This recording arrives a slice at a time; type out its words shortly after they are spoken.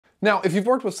Now, if you've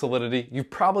worked with Solidity,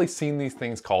 you've probably seen these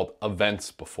things called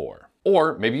events before.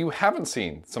 Or maybe you haven't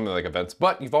seen something like events,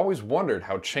 but you've always wondered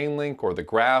how Chainlink or the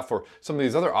Graph or some of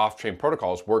these other off-chain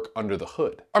protocols work under the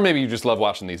hood. Or maybe you just love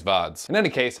watching these VODs. In any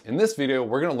case, in this video,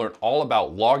 we're gonna learn all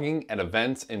about logging and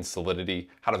events in Solidity,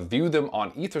 how to view them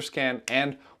on Etherscan,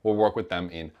 and we'll work with them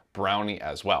in Brownie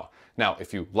as well. Now,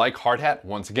 if you like Hardhat,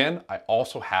 once again, I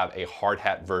also have a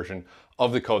Hardhat version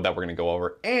of the code that we're gonna go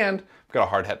over, and we've got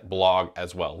a Hardhat blog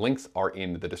as well. Links are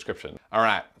in the description. All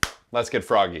right, let's get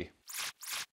froggy.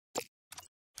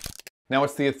 Now,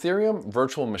 it's the Ethereum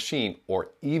virtual machine,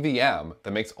 or EVM,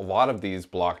 that makes a lot of these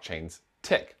blockchains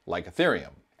tick, like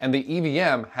Ethereum. And the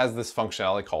EVM has this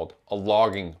functionality called a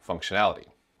logging functionality.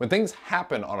 When things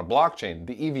happen on a blockchain,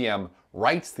 the EVM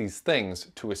writes these things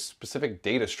to a specific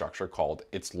data structure called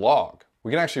its log.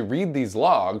 We can actually read these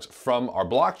logs from our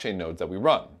blockchain nodes that we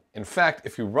run. In fact,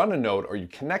 if you run a node or you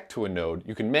connect to a node,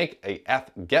 you can make a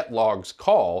eth-getLogs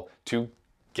call to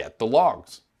get the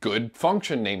logs. Good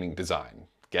function naming design.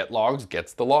 GetLogs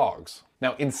gets the logs.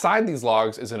 Now, inside these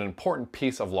logs is an important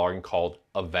piece of logging called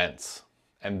events.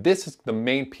 And this is the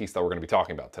main piece that we're going to be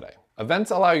talking about today.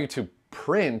 Events allow you to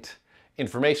print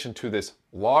information to this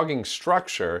logging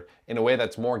structure in a way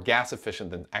that's more gas efficient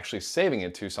than actually saving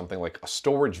it to something like a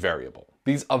storage variable.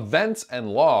 These events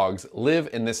and logs live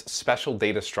in this special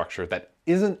data structure that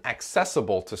isn't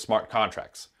accessible to smart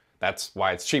contracts. That's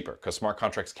why it's cheaper, because smart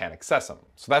contracts can't access them.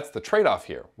 So that's the trade-off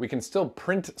here. We can still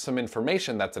print some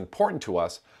information that's important to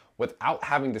us without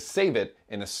having to save it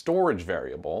in a storage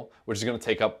variable, which is going to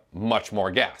take up much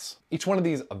more gas. Each one of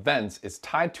these events is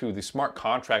tied to the smart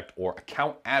contract or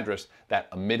account address that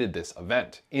emitted this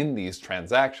event in these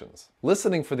transactions.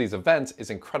 Listening for these events is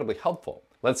incredibly helpful.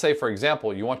 Let's say, for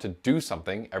example, you want to do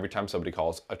something every time somebody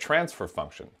calls a transfer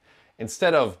function.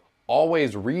 Instead of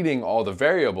always reading all the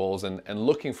variables and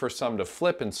looking for some to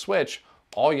flip and switch,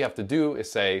 all you have to do is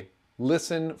say,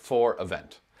 listen for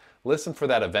event. Listen for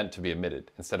that event to be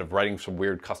emitted, instead of writing some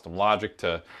weird custom logic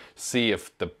to see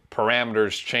if the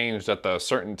parameters changed at the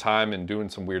certain time and doing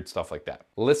some weird stuff like that.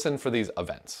 Listen for these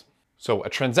events. So a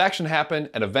transaction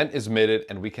happened, an event is emitted,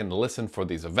 and we can listen for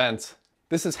these events.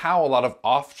 This is how a lot of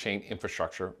off-chain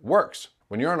infrastructure works.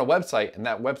 When you're on a website and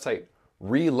that website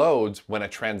reloads when a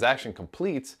transaction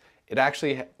completes, it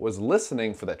actually was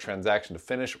listening for that transaction to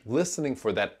finish, listening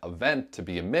for that event to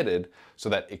be emitted so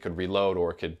that it could reload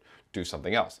or it could do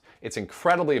something else. It's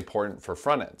incredibly important for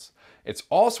front ends. It's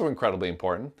also incredibly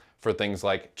important for things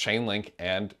like Chainlink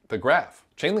and the Graph.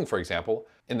 Chainlink, for example,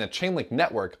 in the Chainlink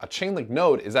network, a Chainlink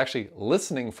node is actually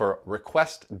listening for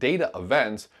request data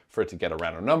events for it to get a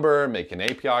random number, make an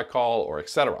API call, or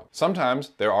etc.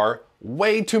 Sometimes there are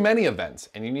way too many events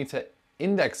and you need to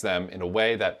index them in a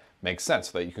way that makes sense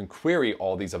so that you can query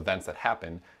all these events that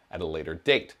happen at a later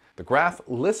date. The Graph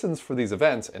listens for these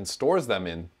events and stores them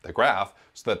in the Graph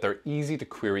so that they're easy to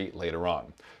query later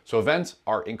on. So events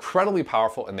are incredibly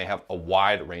powerful and they have a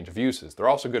wide range of uses. They're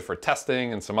also good for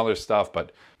testing and some other stuff,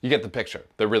 but you get the picture.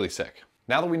 They're really sick.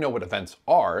 Now that we know what events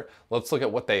are, let's look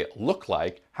at what they look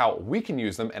like, how we can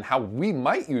use them, and how we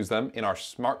might use them in our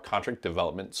smart contract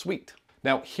development suite.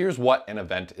 Now, here's what an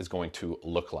event is going to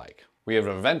look like. We have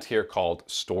an event here called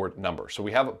stored number. So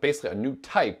we have basically a new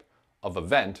type of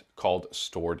event called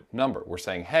stored number. We're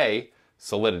saying, hey,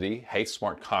 Solidity, hey,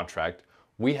 smart contract,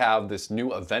 we have this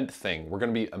new event thing. We're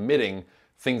going to be emitting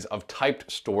things of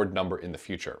typed stored number in the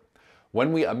future.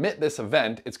 When we emit this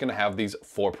event, it's going to have these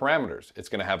 4 parameters. It's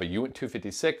going to have a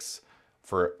uint256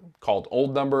 for called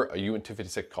old number, a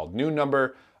uint256 called new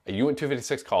number, a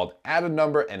uint256 called added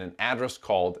number, and an address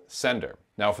called sender.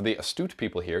 Now, for the astute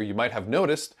people here, you might have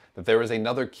noticed that there is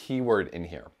another keyword in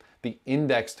here, the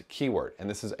indexed keyword, and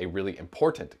this is a really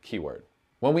important keyword.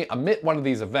 When we emit one of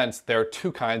these events, there are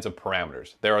 2 kinds of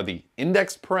parameters. There are the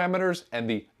indexed parameters and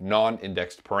the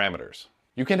non-indexed parameters.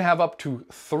 You can have up to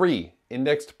 3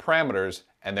 indexed parameters,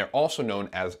 and they're also known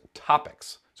as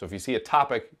topics. So if you see a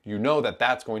topic, you know that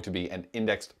that's going to be an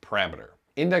indexed parameter.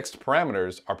 Indexed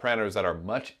parameters are parameters that are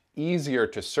much easier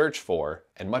to search for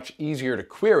and much easier to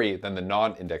query than the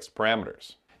non-indexed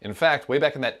parameters. In fact, way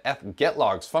back in that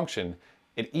eth-getLogs function,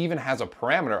 it even has a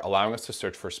parameter allowing us to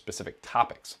search for specific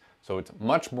topics. So it's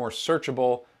much more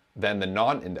searchable than the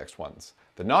non-indexed ones.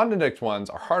 The non-indexed ones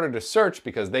are harder to search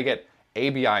because they get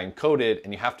ABI encoded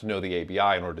and you have to know the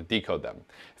ABI in order to decode them.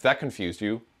 If that confused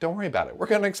you, don't worry about it. We're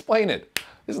going to explain it.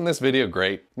 Isn't this video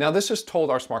great? Now, this just told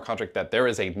our smart contract that there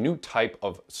is a new type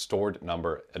of stored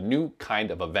number, a new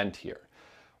kind of event here.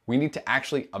 We need to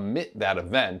actually emit that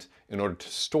event in order to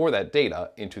store that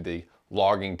data into the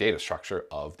logging data structure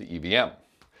of the EVM.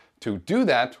 To do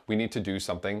that, we need to do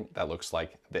something that looks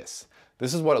like this.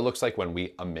 This is what it looks like when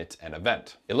we emit an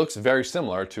event. It looks very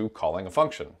similar to calling a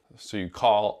function. So you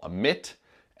call emit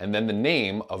and then the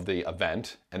name of the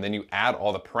event, and then you add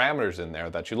all the parameters in there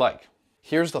that you like.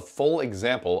 Here's the full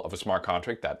example of a smart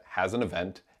contract that has an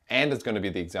event, and is going to be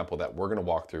the example that we're going to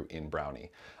walk through in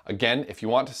Brownie. Again, if you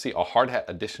want to see a Hardhat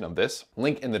edition of this,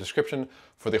 link in the description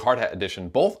for the Hardhat edition,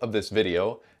 both of this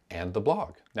video and the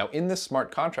blog. Now in this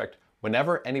smart contract,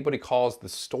 whenever anybody calls the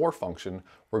store function,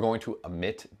 we're going to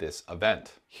emit this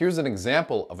event. Here's an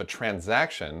example of a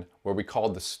transaction where we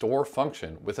called the store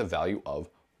function with a value of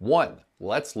 1.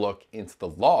 Let's look into the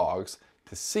logs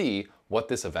to see what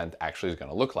this event actually is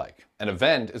going to look like. An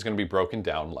event is going to be broken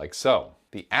down like so.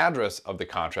 The address of the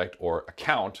contract or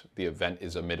account the event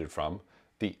is emitted from.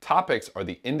 The topics are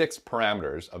the index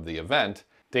parameters of the event.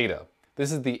 Data.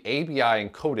 This is the ABI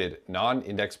encoded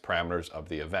non-index parameters of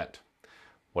the event.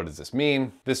 What does this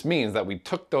mean? This means that we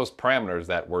took those parameters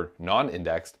that were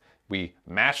non-indexed, we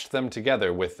matched them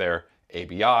together with their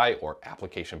ABI or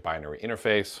application binary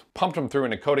interface, pumped them through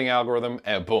an encoding algorithm,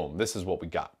 and boom, this is what we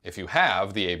got. If you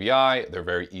have the ABI, they're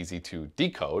very easy to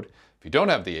decode. If you don't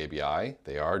have the ABI,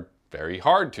 they are very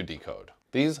hard to decode.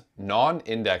 These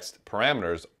non-indexed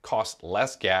parameters cost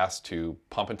less gas to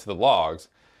pump into the logs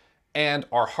and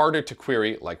are harder to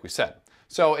query, like we said.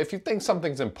 So if you think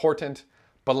something's important,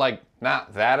 but like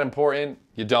not that important,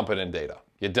 you dump it in data.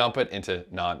 You dump it into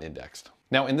non-indexed.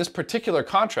 Now in this particular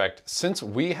contract, since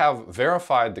we have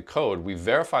verified the code, we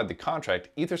verified the contract,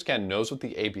 Etherscan knows what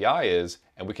the ABI is,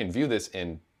 and we can view this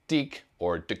in dec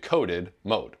or decoded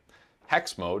mode.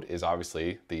 Hex mode is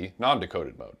obviously the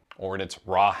non-decoded mode, or in its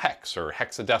raw hex or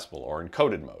hexadecimal or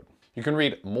encoded mode. You can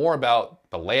read more about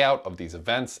the layout of these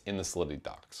events in the Solidity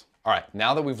docs. All right,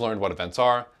 now that we've learned what events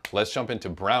are, let's jump into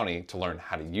Brownie to learn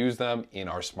how to use them in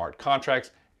our smart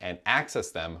contracts and access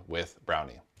them with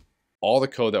Brownie. All the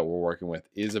code that we're working with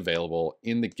is available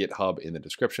in the GitHub in the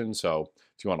description. So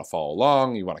if you want to follow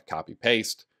along, you want to copy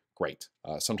paste, great.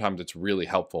 Sometimes it's really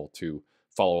helpful to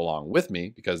follow along with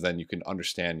me because then you can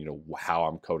understand, how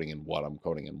I'm coding and what I'm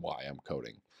coding and why I'm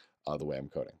coding the way I'm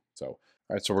coding. So, all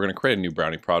right, so we're going to create a new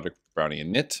Brownie project, Brownie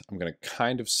init. I'm going to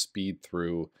kind of speed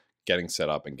through getting set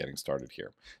up and getting started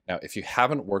here. Now, if you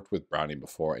haven't worked with Brownie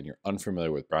before and you're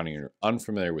unfamiliar with Brownie and you're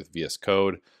unfamiliar with VS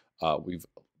Code,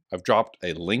 I've dropped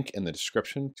a link in the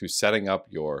description to setting up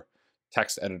your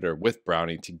text editor with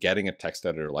Brownie to getting a text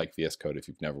editor like VS Code if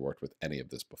you've never worked with any of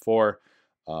this before.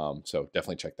 So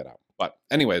definitely check that out. But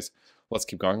anyways, let's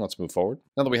keep going. Let's move forward.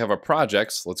 Now that we have our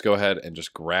projects, let's go ahead and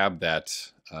just grab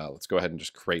that. Let's go ahead and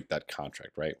just create that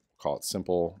contract, right? We'll call it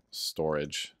simple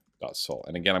storage.sol.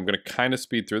 And again, I'm going to kind of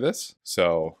speed through this.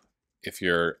 So if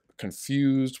you're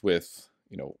confused with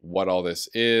what all this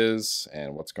is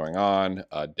and what's going on,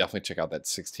 definitely check out that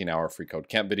 16-hour free code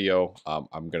camp video.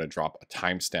 I'm going to drop a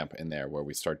timestamp in there where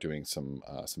we start doing some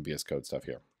VS Code stuff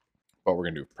here. But we're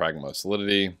going to do pragma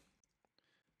solidity,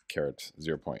 caret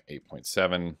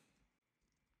 0.8.7,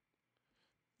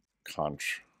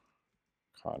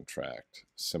 contract,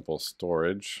 simple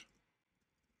storage,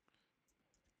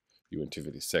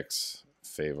 uint256,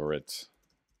 favorite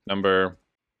number,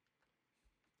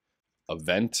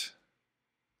 event,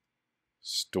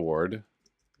 stored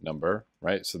number,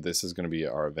 right? So this is going to be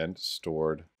our event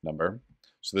stored number.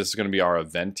 So this is going to be our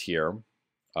event here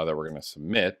that we're going to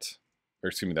submit, or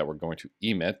excuse me, that we're going to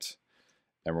emit.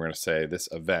 And we're going to say this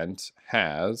event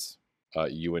has a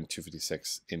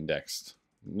uint256 indexed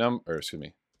number, or excuse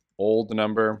me, old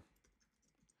number,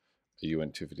 a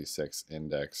uint256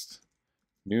 indexed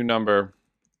new number,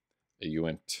 a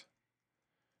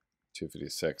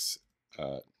uint256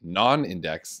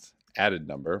 non-indexed added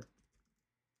number,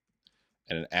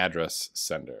 and an address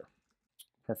sender.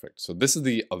 Perfect. So this is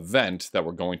the event that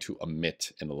we're going to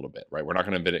emit in a little bit, right? We're not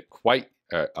going to emit it quite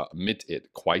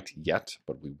yet,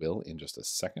 but we will in just a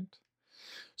second.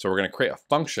 So we're going to create a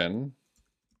function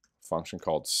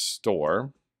called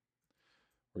store.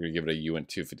 We're going to give it a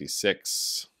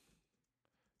uint256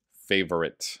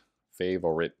 favorite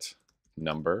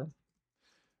number. We're going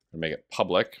to make it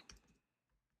public.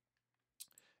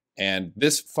 And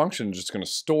this function is just going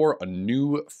to store a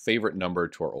new favorite number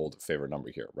to our old favorite number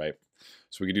here, right?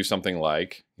 So we could do something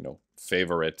like,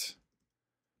 favorite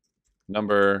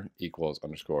number equals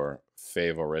underscore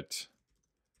favorite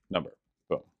number.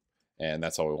 Boom. And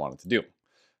that's all we wanted to do.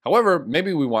 However,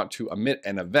 maybe we want to emit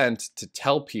an event to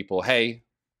tell people, hey,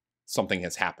 something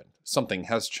has happened. Something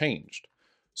has changed.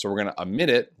 So we're going to emit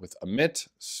it with emit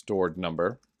stored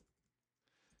number.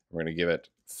 We're going to give it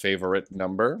favorite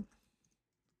number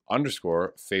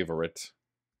underscore favorite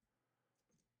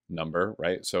number,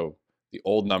 right? So the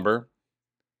old number,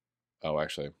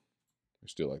 actually,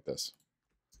 let's do it like this.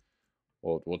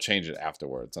 We'll change it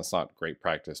afterwards. That's not great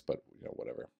practice, but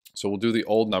whatever. So we'll do the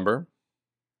old number.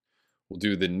 We'll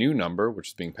do the new number, which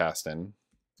is being passed in.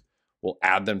 We'll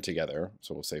add them together.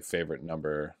 So we'll say favorite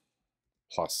number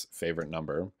plus favorite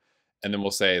number. And then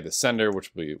we'll say the sender,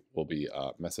 which will be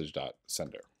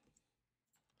message.sender.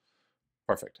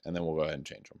 Perfect. And then we'll go ahead and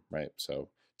change them, right? So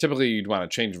typically you'd want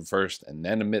to change them first and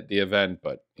then emit the event,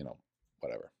 but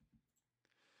whatever.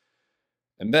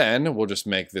 And then we'll just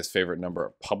make this favorite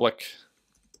number public,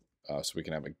 so we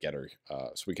can have a getter,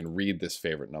 so we can read this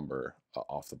favorite number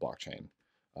off the blockchain.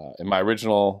 In my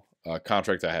original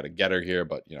contract, I had a getter here,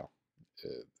 but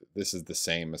this is the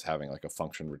same as having like a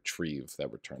function retrieve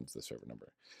that returns this favorite number.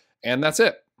 And that's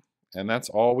it. And that's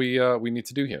all we need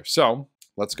to do here. So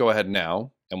let's go ahead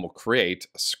now and we'll create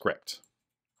a script,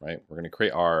 right? We're going to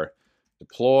create our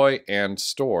deploy and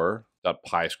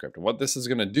store.py script. And what this is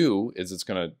going to do is it's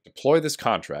going to deploy this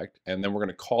contract, and then we're going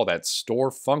to call that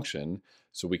store function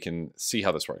so we can see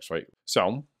how this works, right?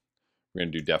 So we're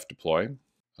going to do def deploy.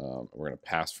 We're going to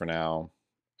pass for now,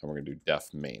 and we're going to do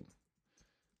def main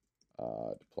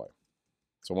deploy.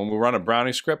 So when we run a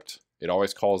Brownie script, it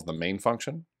always calls the main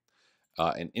function.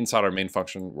 And inside our main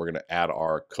function, we're going to add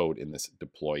our code in this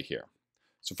deploy here.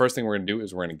 So first thing we're going to do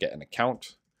is we're going to get an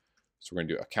account. So we're going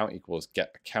to do account equals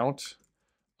get account.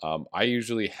 I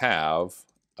usually have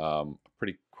a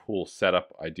pretty cool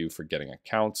setup I do for getting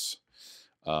accounts.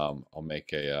 I'll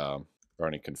make a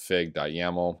Brownie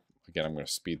config.yaml. Again, I'm going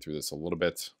to speed through this a little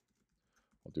bit.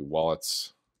 I'll do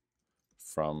wallets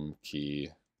from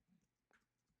key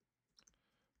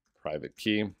private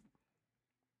key. And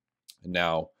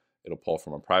now it'll pull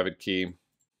from a private key. And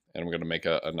I'm going to make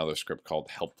another script called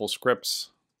helpful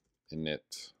scripts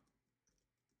init.py.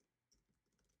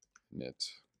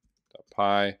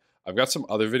 I've got some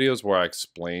other videos where I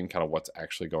explain kind of what's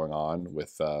actually going on with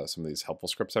some of these helpful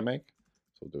scripts I make.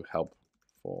 So we'll do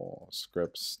helpful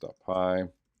scripts.py.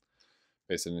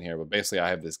 Paste it in here. But basically I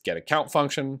have this get account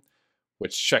function,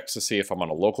 which checks to see if I'm on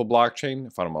a local blockchain.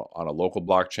 If I'm on a local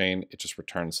blockchain, it just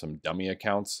returns some dummy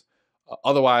accounts.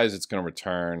 Otherwise, it's going to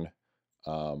return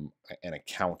an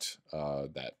account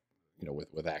that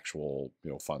with actual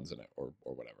funds in it or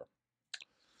whatever.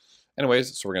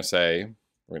 Anyways, so we're going to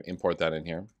import that in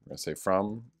here. We're going to say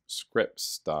from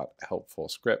scripts.helpful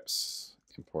scripts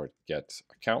import get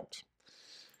account.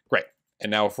 Great. And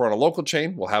now if we're on a local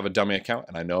chain, we'll have a dummy account.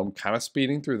 And I know I'm kind of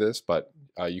speeding through this, but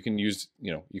you can use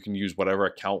whatever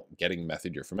account getting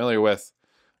method you're familiar with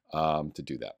to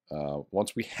do that.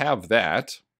 Once we have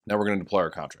that, now we're going to deploy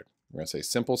our contract. We're going to say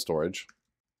simple storage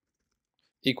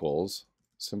equals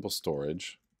simple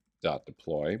storage dot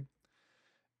deploy,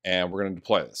 and we're going to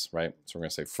deploy this, right? So we're going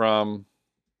to say from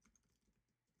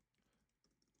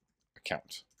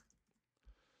account,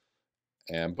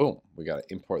 and boom, we got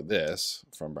to import this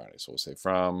from Brownie. So we'll say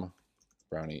from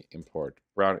Brownie import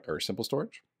Brownie or simple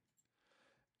storage.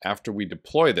 After we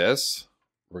deploy this,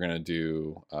 we're going to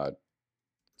do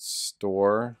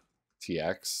store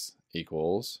tx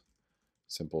equals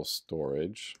simple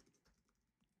storage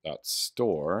dot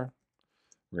store.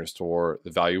 We're going to store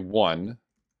the value 1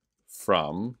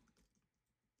 from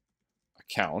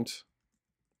account,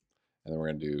 and then we're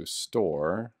going to do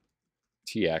store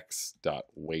tx dot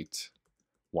weight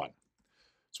 1.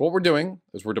 So what we're doing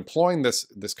is we're deploying this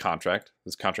contract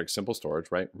simple storage,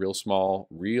 right? Real small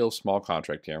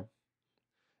contract here.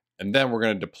 And then we're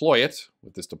going to deploy it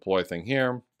with this deploy thing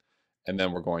here. And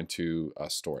then we're going to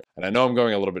store it. And I know I'm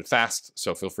going a little bit fast,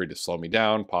 so feel free to slow me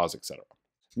down, pause, etc.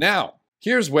 Now,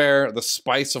 here's where the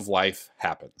spice of life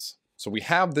happens. So we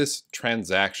have this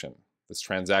transaction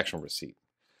receipt.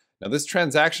 Now this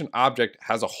transaction object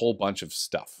has a whole bunch of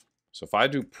stuff. So if I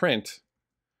do print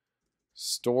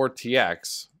store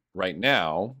tx right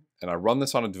now, and I run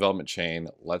this on a development chain,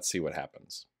 let's see what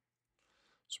happens.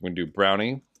 So we're going to do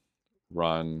Brownie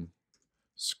run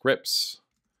scripts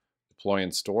deploy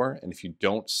and store, and if you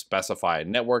don't specify a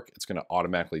network, it's going to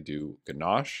automatically do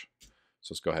ganache.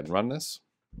 So let's go ahead and run this.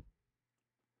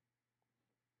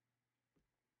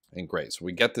 And great, so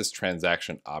we get this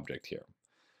transaction object here.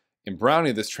 In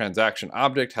Brownie, this transaction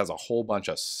object has a whole bunch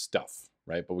of stuff,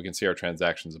 right? But we can see our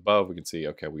transactions above. We can see,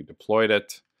 okay, we deployed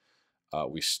it.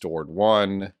 We stored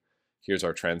one. Here's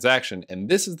our transaction. And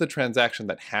this is the transaction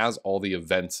that has all the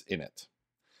events in it.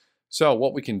 So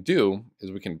what we can do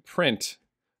is we can print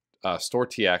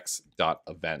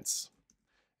storetx.events.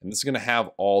 And this is going to have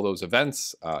all those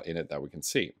events in it that we can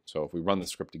see. So if we run the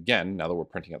script again, now that we're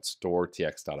printing out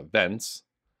storetx.events,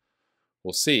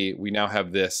 we'll see we now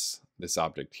have this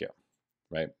object here,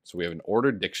 right? So we have an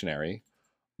ordered dictionary,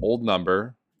 old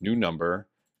number, new number,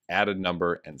 added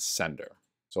number, and sender.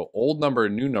 So old number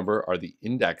and new number are the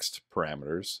indexed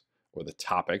parameters or the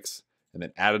topics, and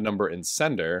then added number and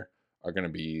sender are going to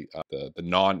be the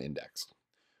non-indexed.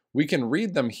 We can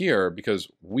read them here because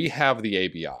we have the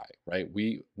ABI, right?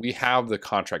 We have the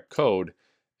contract code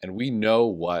and we know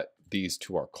what these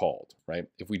two are called, right?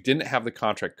 If we didn't have the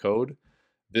contract code,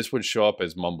 this would show up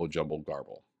as mumbo jumbo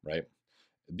garble, right?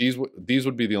 These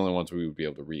would be the only ones we would be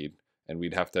able to read, and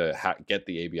we'd have to get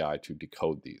the ABI to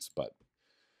decode these. But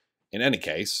in any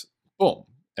case, boom,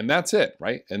 and that's it,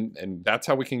 right? And that's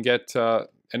how we can get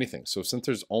anything. So since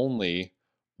there's only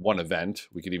one event,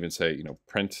 we could even say,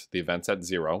 print the events at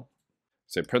 0.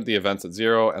 Say print the events at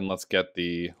 0, and let's get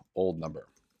the old number,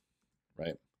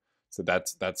 right? So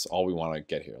that's all we want to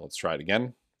get here. Let's try it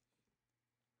again.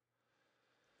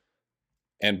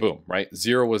 And boom, right?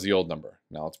 0 was the old number.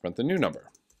 Now let's print the new number.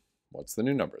 What's the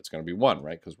new number? It's going to be 1,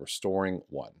 right? Because we're storing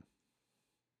 1.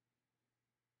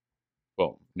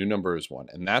 Boom, new number is 1.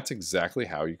 And that's exactly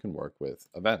how you can work with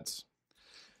events.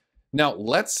 Now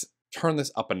let's turn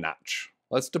this up a notch.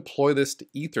 Let's deploy this to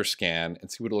Etherscan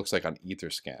and see what it looks like on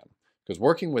Etherscan. Because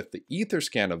working with the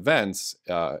Etherscan events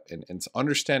and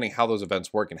understanding how those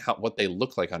events work and what they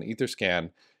look like on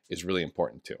Etherscan is really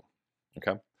important too.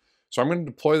 Okay, so I'm going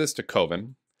to deploy this to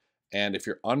Kovan. And if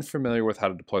you're unfamiliar with how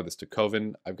to deploy this to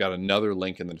Kovan, I've got another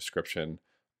link in the description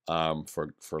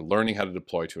for learning how to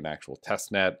deploy to an actual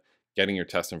test net, getting your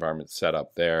test environment set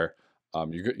up there.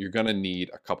 You're going to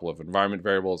need a couple of environment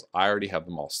variables. I already have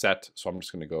them all set, so I'm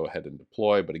just going to go ahead and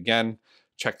deploy. But again,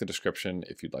 check the description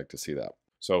if you'd like to see that.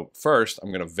 So first, I'm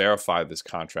going to verify this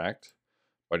contract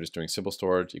by just doing simple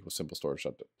storage equals simple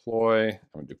storage.deploy. I'm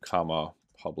going to do comma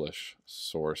publish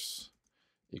source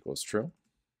equals true.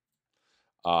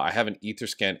 I have an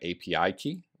Etherscan API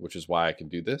key, which is why I can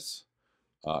do this.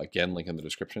 Again, link in the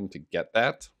description to get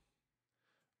that.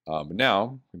 But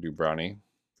now we do Brownie,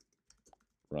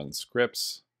 run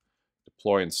scripts,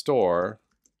 deploy and store,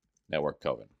 network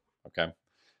Kovan. Okay.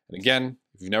 And again,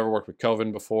 if you've never worked with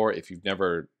Kovan before, if you've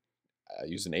never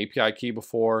used an API key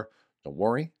before, don't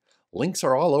worry. Links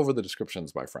are all over the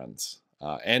descriptions, my friends.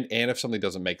 And if something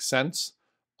doesn't make sense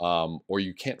or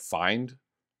you can't find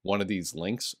one of these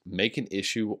links, make an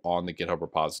issue on the GitHub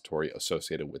repository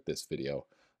associated with this video,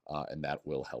 and that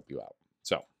will help you out.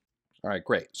 So, all right,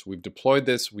 great. So we've deployed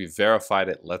this, we've verified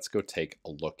it. Let's go take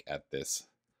a look at this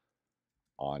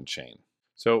on chain.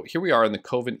 So here we are in the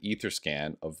Kovan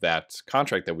Etherscan of that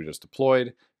contract that we just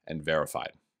deployed and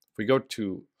verified. If we go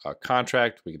to a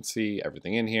contract, we can see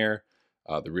everything in here,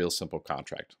 the real simple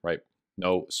contract, right?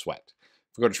 No sweat.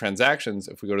 If we go to transactions,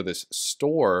 if we go to this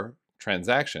store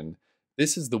transaction,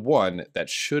 this is the one that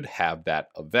should have that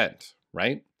event,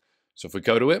 right? So if we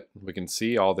go to it, we can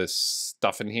see all this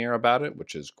stuff in here about it,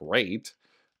 which is great.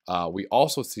 We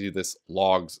also see this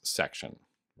logs section,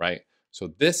 right?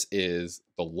 So this is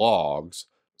the logs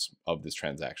of this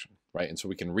transaction, right? And so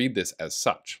we can read this as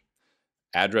such.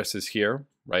 Address is here,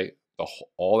 right?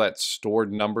 All that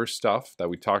stored number stuff that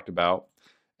we talked about,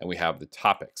 and we have the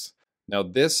topics. Now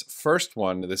this first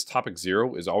one, this topic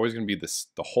 0, is always going to be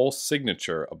the whole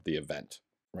signature of the event,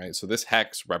 right? So this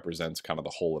hex represents kind of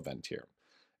the whole event here.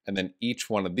 And then each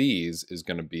one of these is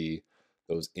going to be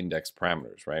those index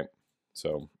parameters, right?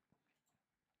 So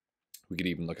we could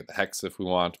even look at the hex if we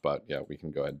want, but yeah, we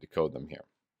can go ahead and decode them here.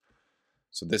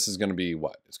 So this is going to be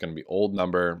what? It's going to be old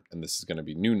number, and this is going to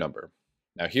be new number.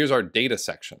 Now here's our data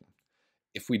section.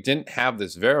 If we didn't have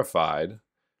this verified,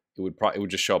 it would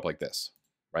just show up like this,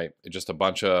 right? It's just a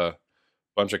bunch of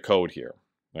code here,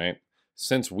 right?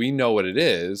 Since we know what it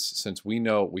is, since we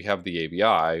know we have the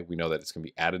ABI, we know that it's going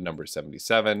to be added number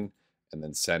 77 and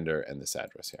then sender and this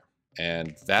address here.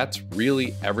 And that's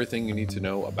really everything you need to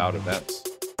know about events.